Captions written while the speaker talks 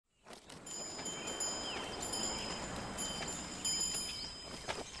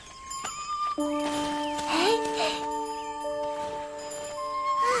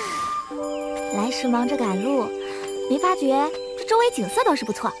来时忙着赶路，没发觉这周围景色倒是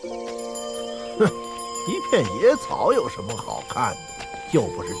不错。哼，一片野草有什么好看的？又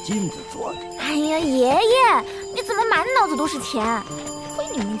不是金子做的。哎呀，爷爷，你怎么满脑子都是钱？亏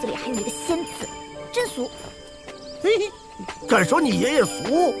你名字里还有一个“仙”字，真俗。嘿，敢说你爷爷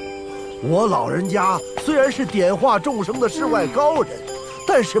俗？我老人家虽然是点化众生的世外高人，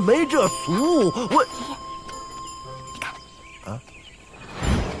但是没这俗。我爷爷，你看啊，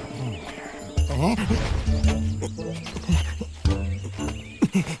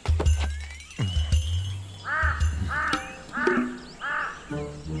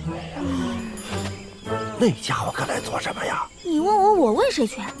那家伙可来做什么呀？你问我，我问谁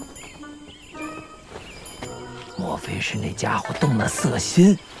去？莫非是那家伙动了色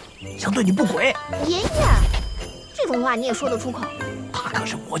心，想对你不轨？爷爷，这种话你也说得出口？他可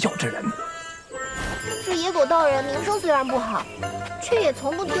是魔教之人。这野狗道人名声虽然不好，却也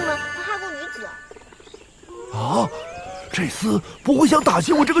从不听闻他害过女子。啊，这厮不会想打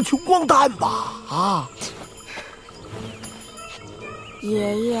击我这个穷光蛋吧？啊！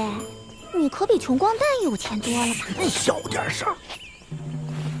爷爷，你可比穷光蛋有钱多了吧？你小点声。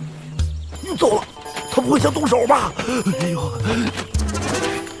你走了，他不会想动手吧？哎呦！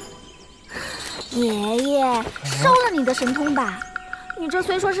爷爷，收了你的神通吧！你这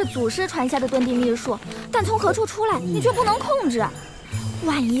虽说是祖师传下的遁地秘术，但从何处出来，你却不能控制。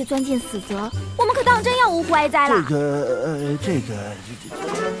万一钻进死泽，我们可当真要呜呼哀哉了。这个，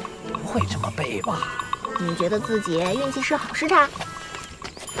不会这么背吧？你觉得自己运气是好是差？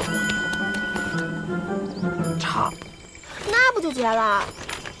差。那不就结了？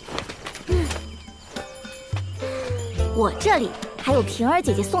我这里还有平儿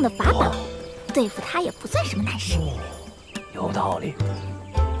姐姐送的法宝，对付她也不算什么难事。有道理。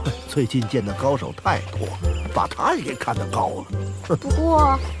最近见的高手太多，把他也给看得高了。不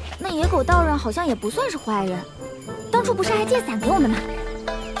过，那野狗道人好像也不算是坏人，当初不是还借伞给我们吗？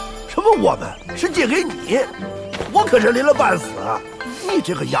什么我们？是借给你？我可是淋了半死。你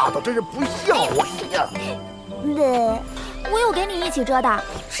这个丫头真是不孝我呀！我有给你一起遮的，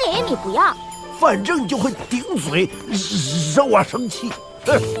是爷爷你不要。反正你就会顶嘴，惹我生气。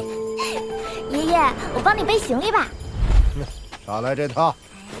爷爷，我帮你背行李吧。少来这套。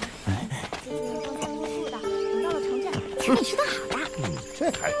最近风餐露宿的，等到了城镇，请你吃顿好的。这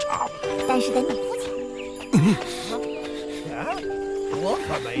还差不多。但是得你付钱。钱？我可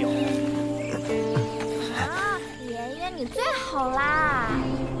没有。啊，爷爷你最好啦。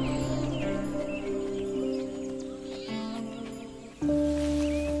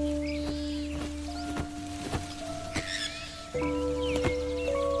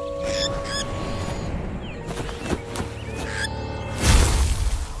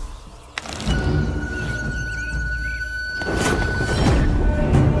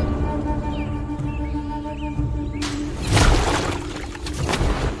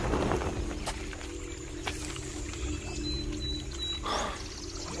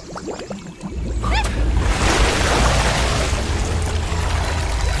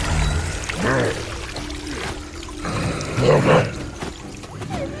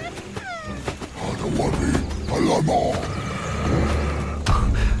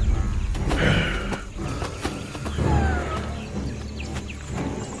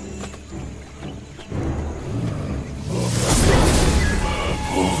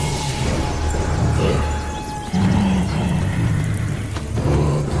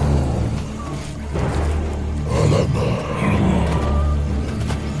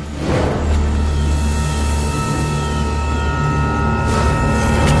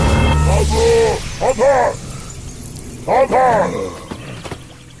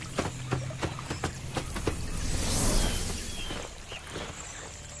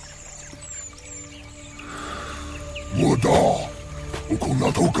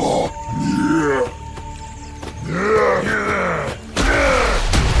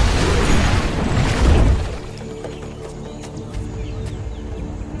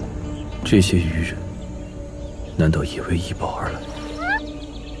这些愚人，难道也为异宝而来？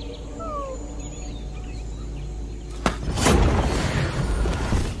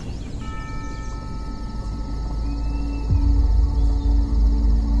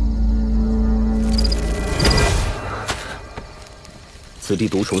此地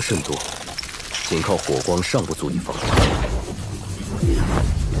毒虫甚多，仅靠火光尚不足以防。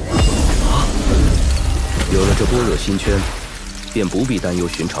有了这般若心圈，便不必担忧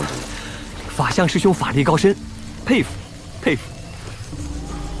寻常毒。法相师兄法力高深，佩服佩服。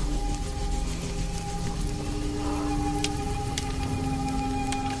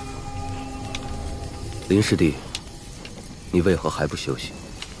林师弟，你为何还不休息？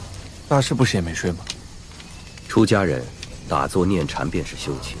大师不是也没睡吗？出家人打坐念禅便是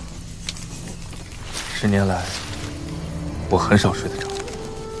修行。10年来，我很少睡得着。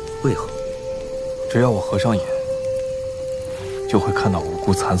为何？只要我合上眼，就会看到无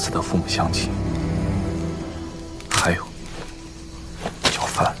辜惨死的父母乡亲，还有小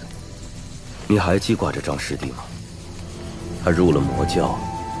凡。你还记挂着张师弟吗？他入了魔教，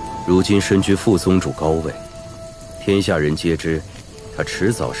如今身居副宗主高位，天下人皆知，他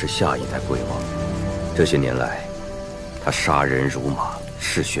迟早是下一代贵王。这些年来，他杀人如麻，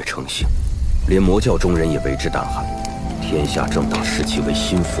嗜血成性，连魔教中人也为之胆寒。天下正当视其为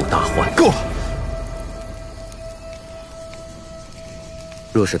心腹大患。够了！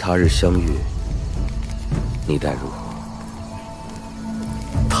若是他日相遇，你待如何？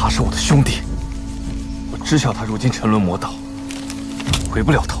他是我的兄弟，我知晓他如今沉沦魔道，回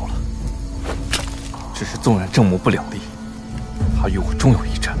不了头了。只是纵然正魔不两立，他与我终有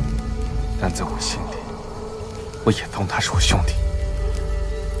一战，但在我心里，我也当他是我兄弟。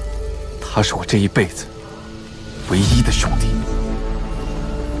他是我这一辈子唯一的兄弟。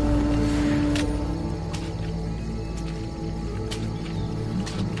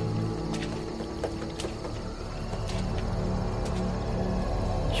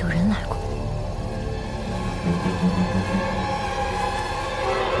有人来过。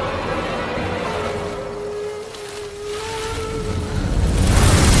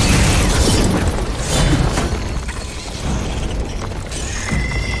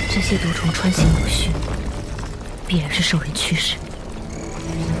这些毒虫穿行有序，必然是受人驱使。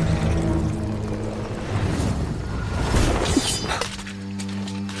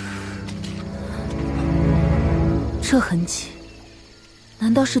这痕迹，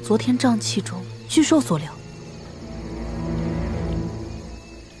难道是昨天瘴气中巨兽所留？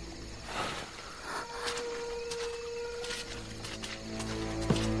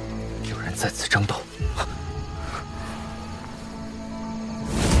有人在此争斗。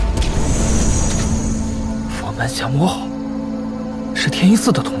佛门降魔好，是天一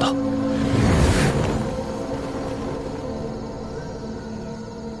寺的同道。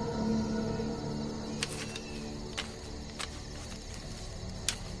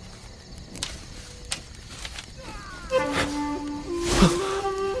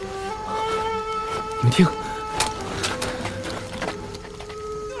你们听，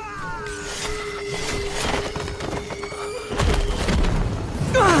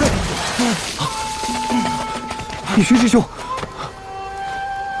玉虚师兄，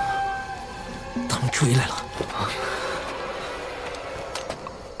他们追来了。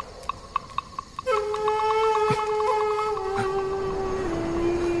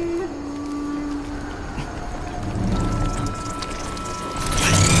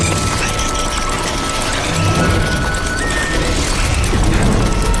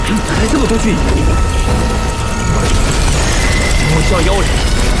来这么多巨蚁，魔教妖人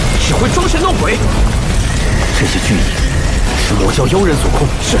只会装神弄鬼。这些巨蚁是魔教妖人所控。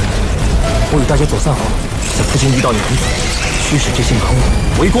是，我与大家走散后，在附近遇到你们，驱使这些盲目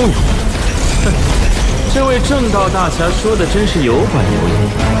围攻你。这位正道大侠说的真是有板有眼，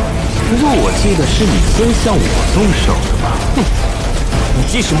不过我记得是你先向我动手的吧？哼，你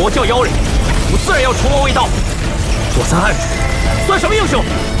既是魔教妖人，我自然要除魔卫道。躲三暗日，算什么英雄？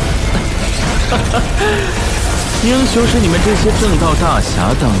英雄是你们这些正道大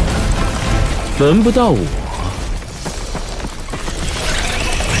侠当的，轮不到我。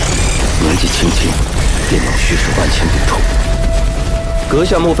年纪轻轻便能驱使万千毒虫，阁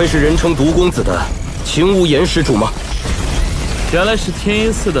下莫非是人称毒公子的秦无言施主吗？原来是天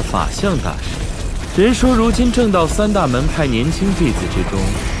音寺的法相大师。人说如今正道3大门派年轻弟子之中，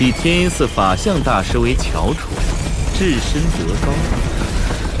以天音寺法相大师为翘楚，至深德高。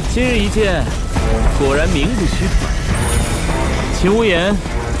今日一见，果然名不虚传。秦无言，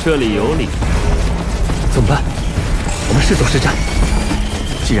这里有礼。怎么办？我们是走是战？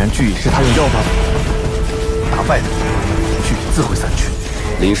既然巨蚁是他用妖法打败的，巨蚁自会散去。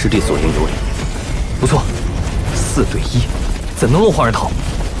林师弟所言有理。不错，4对1，怎能落荒而逃？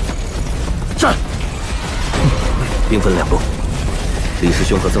战！兵分2路，李师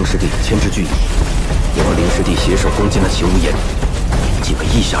兄和曾师弟牵制巨蚁，我和林师弟携手攻进了秦无言，即为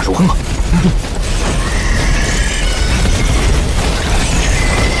意下如何？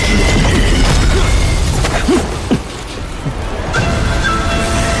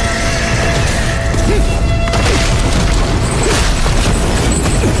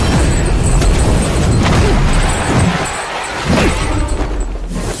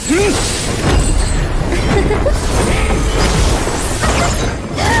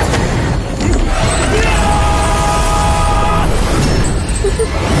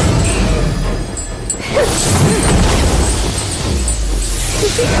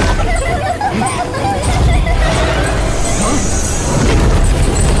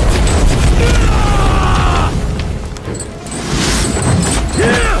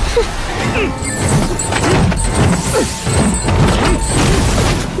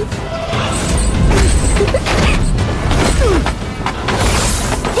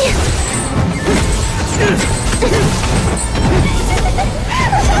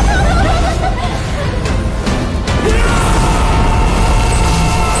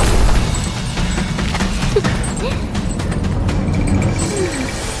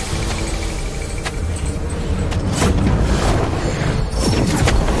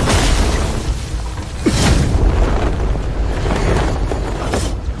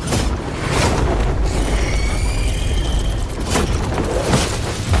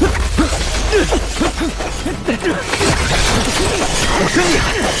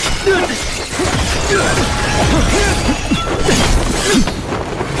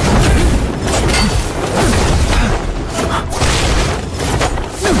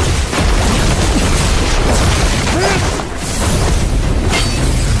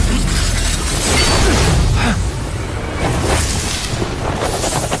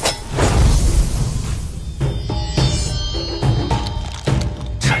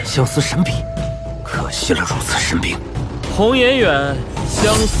相思神笔，可惜了如此神兵。红颜远，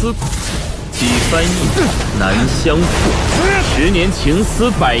相思苦，几番意，难相负。10年情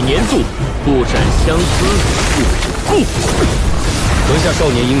丝100年度，不斩相思不止故。阁下少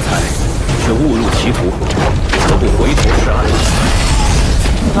年英才，却误入歧途，何不回头是岸？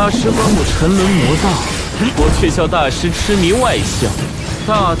大师观我沉沦魔道，我却笑大师痴迷外相。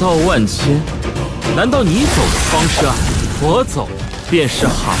大道万千，难道你走的方是岸，我走便是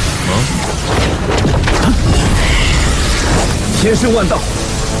海吗？千身万道，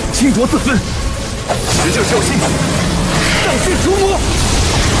清浊自分，使者小心，荡血除魔。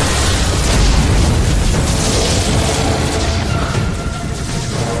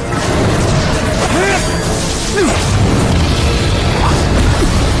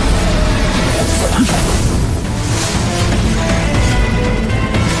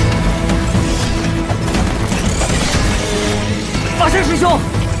法山师兄，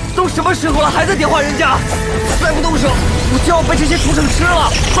都什么时候了，还在点化人家？再不动手，我就要被这些畜生吃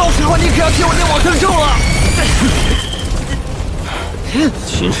了！到时候你可要替我念往生咒了。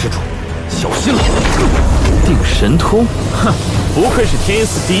秦施主，小心了！定神通，哼，不愧是天音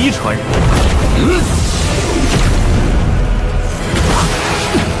寺第1传人。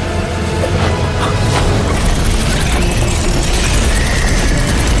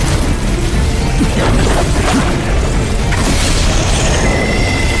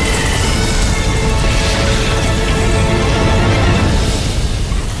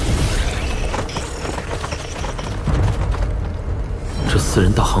4人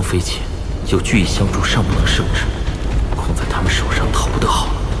道行匪浅，有聚义相助，尚不能胜之，恐在他们手上逃不得好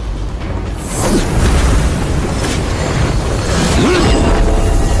了。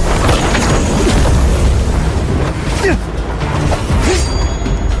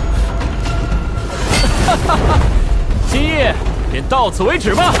哈哈哈！今夜便到此为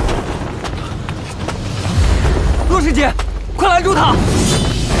止吧。陆师姐，快拦住他！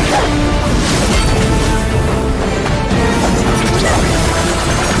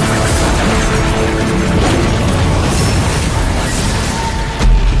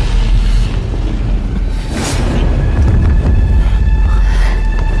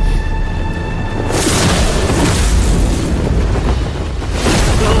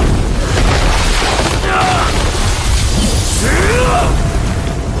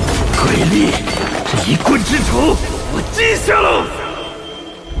鬼力，这一棍之仇，我记下了。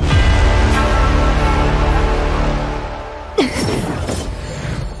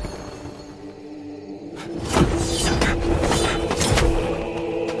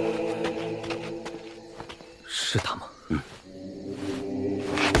是他吗？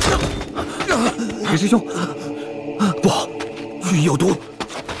铁师兄，不好，玉有毒！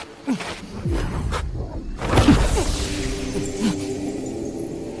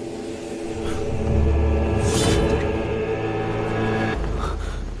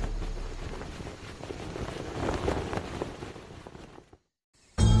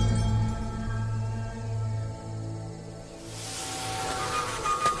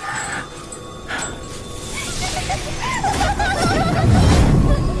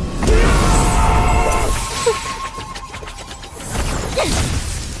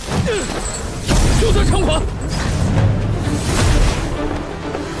就算猖狂！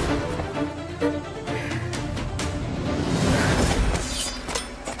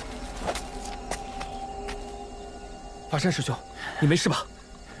法山师兄，你没事吧？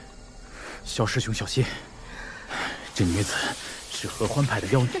萧师兄小心，这女子是合欢派的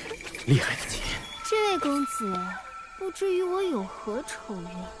妖女，厉害的紧。这位公子，不知与我有何仇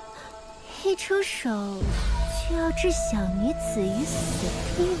怨？一出手就要置小女子于死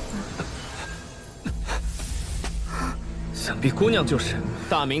地吗？想必姑娘就是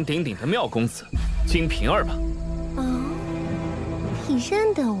大名鼎鼎的妙公子金瓶儿吧？哦，你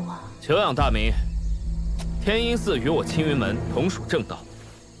认得我？久仰大名，天音寺与我青云门同属正道，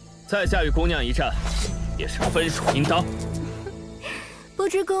在下与姑娘一战，也是分属应当。不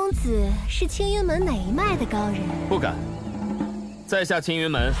知公子是青云门哪一脉的高人？不敢，在下青云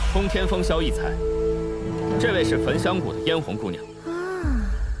门通天风萧一才，这位是焚香谷的嫣红姑娘。啊，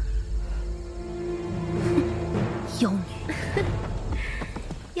妖女，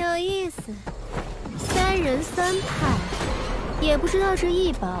有意思，三人三派，也不知道这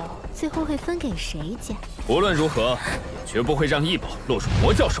异宝最后会分给谁家。无论如何，绝不会让异宝落入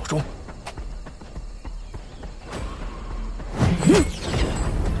魔教手中。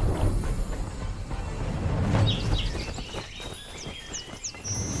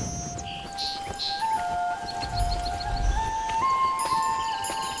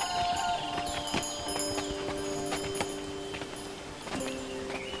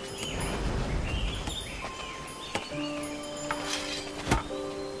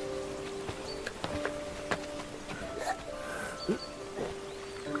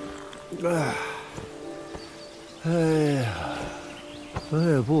哎呀，我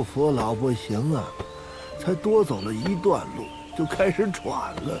也不服老不行啊，才多走了一段路就开始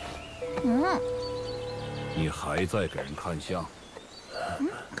喘了。你还在给人看相？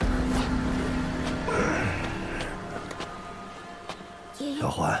小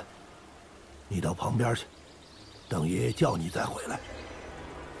环，你到旁边去，等爷爷叫你再回来。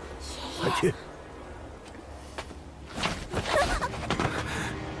快去！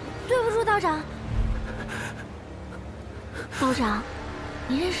对不住，道长。道长，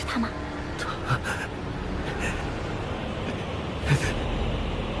你认识他吗？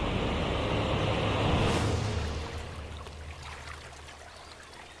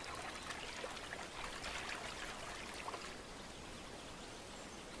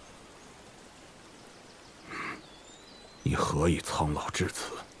你何以苍老至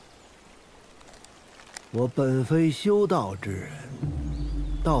此？我本非修道之人，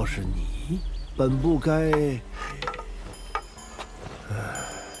倒是你本不该。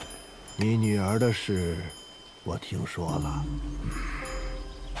你女儿的事，我听说了。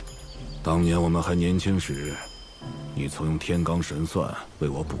当年我们还年轻时，你曾用天罡神算为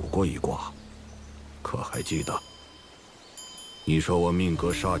我卜过一卦，可还记得？你说我命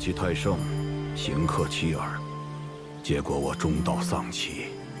格煞气太盛，刑克妻儿，结果我中道丧气，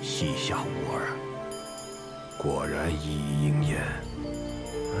膝下无儿。果然一一应验。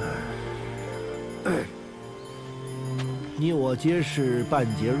你我皆是半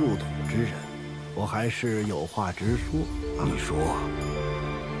截入土之人，我还是有话直说。你说，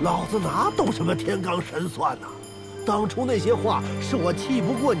老子哪懂什么天罡神算呢？当初那些话是我气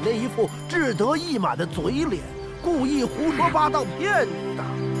不过你那一副志得意满的嘴脸，故意胡说八道骗你的，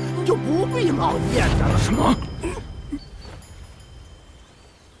你就不必老念着了。什么？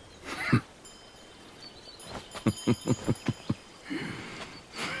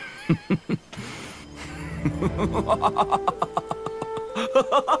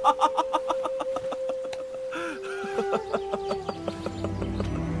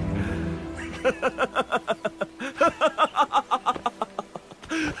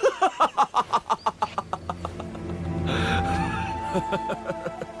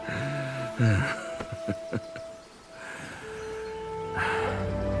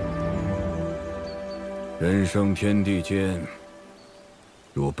人生天地间，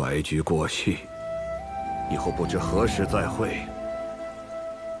如白驹过隙，以后不知何时再会。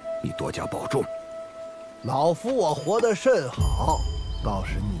你多加保重。老夫我活得甚好，倒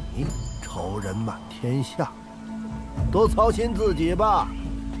是你仇人满天下，多操心自己吧。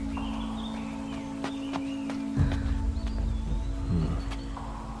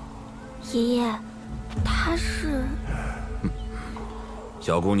爷爷，他是……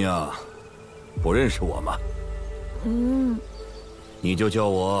小姑娘，不认识我吗？你就叫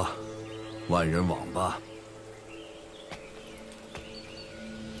我万人网吧。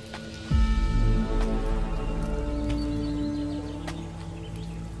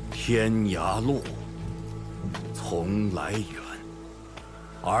天涯路，从来远；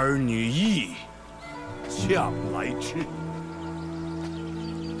儿女意，向来痴。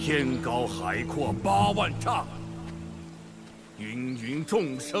天高海阔8万丈，芸芸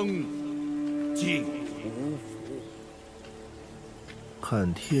众生尽无福。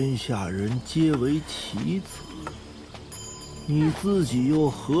看天下人皆为棋子，你自己又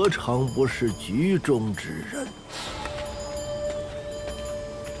何尝不是局中之人？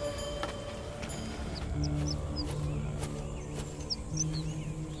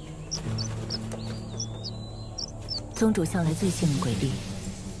宗主向来最信任鬼力，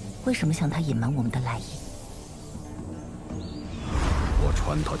为什么向他隐瞒我们的来意？我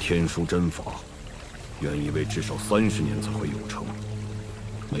传他天书真法，原以为至少30年才会有成，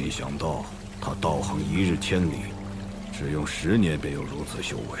没想到他道行一日千里，只用10年便有如此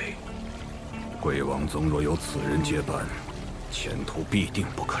修为。贵王宗若有此人接班，前途必定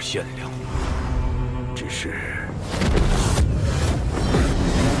不可限量。只是。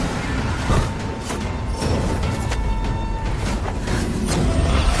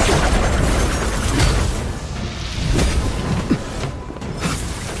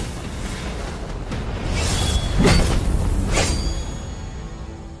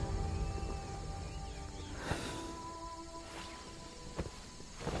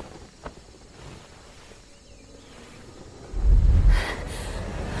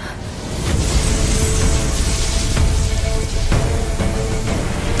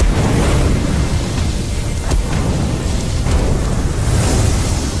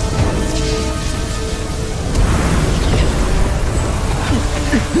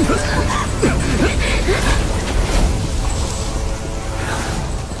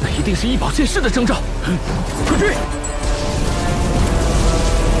 一定是异宝现世的征兆，快追！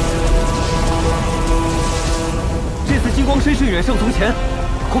这次金光身世远胜从前，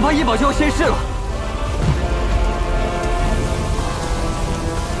恐怕异宝就要现世了。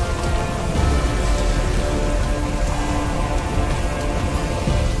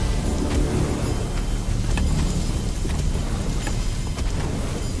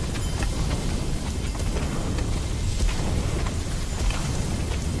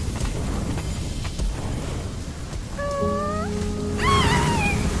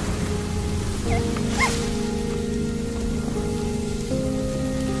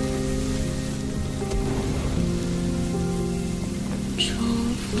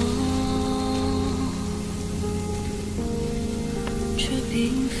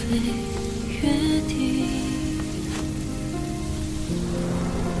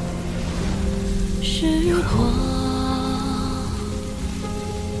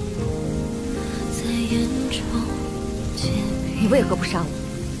你为何不杀我？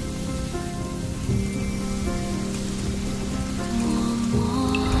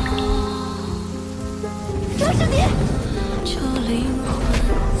张师弟，就灵魂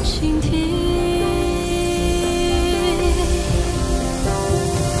倾听。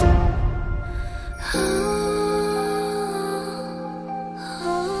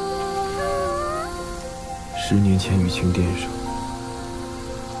10年前雨晴殿上，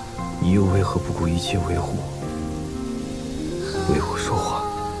你又为何不顾一切维护我？ 为我说话，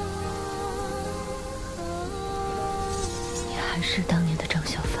你还是当年的张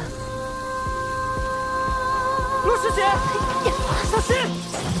小凡。陆师姐，小心！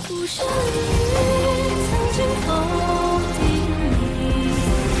不是你曾经否定你，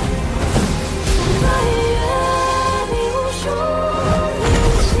翻越你无数年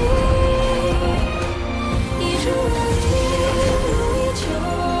纪，一出了你如一旧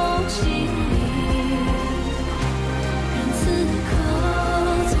经历。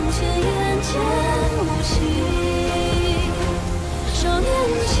 眼前无情，少年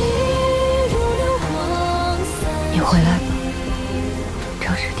气如流光散。你回来吧，张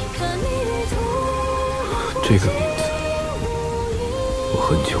师弟。这个名字我很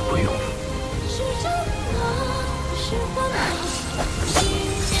久不用了。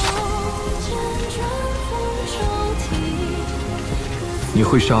你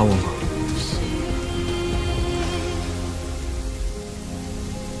会杀我吗？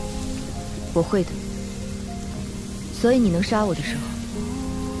 我会的，所以你能杀我的时候，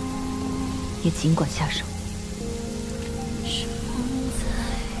也尽管下手。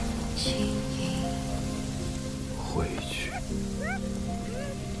回去，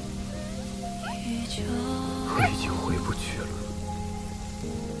我已经回不去了，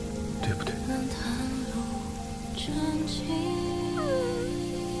对不对？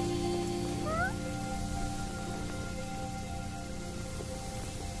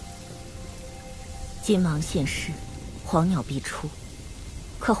金王现世，黄鸟必出。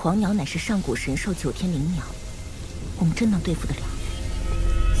可黄鸟乃是上古神兽9天灵鸟，我们真能对付得了？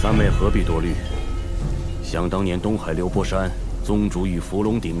三妹何必多虑？想当年东海流波山，宗主与伏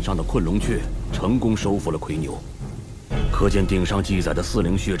龙顶上的困龙雀成功收服了魁牛，可见顶上记载的4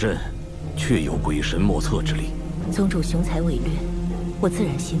灵血阵，确有鬼神莫测之力。宗主雄才伟略，我自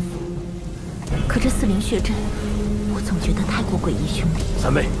然信服。可这四灵血阵，我总觉得太过诡异凶厉。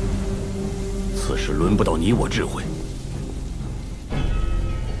三妹，此事轮不到你我智慧。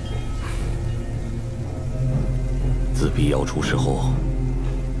自碧瑶出事后，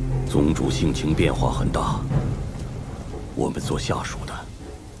宗主性情变化很大，我们做下属的，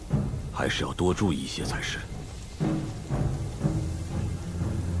还是要多注意一些才是。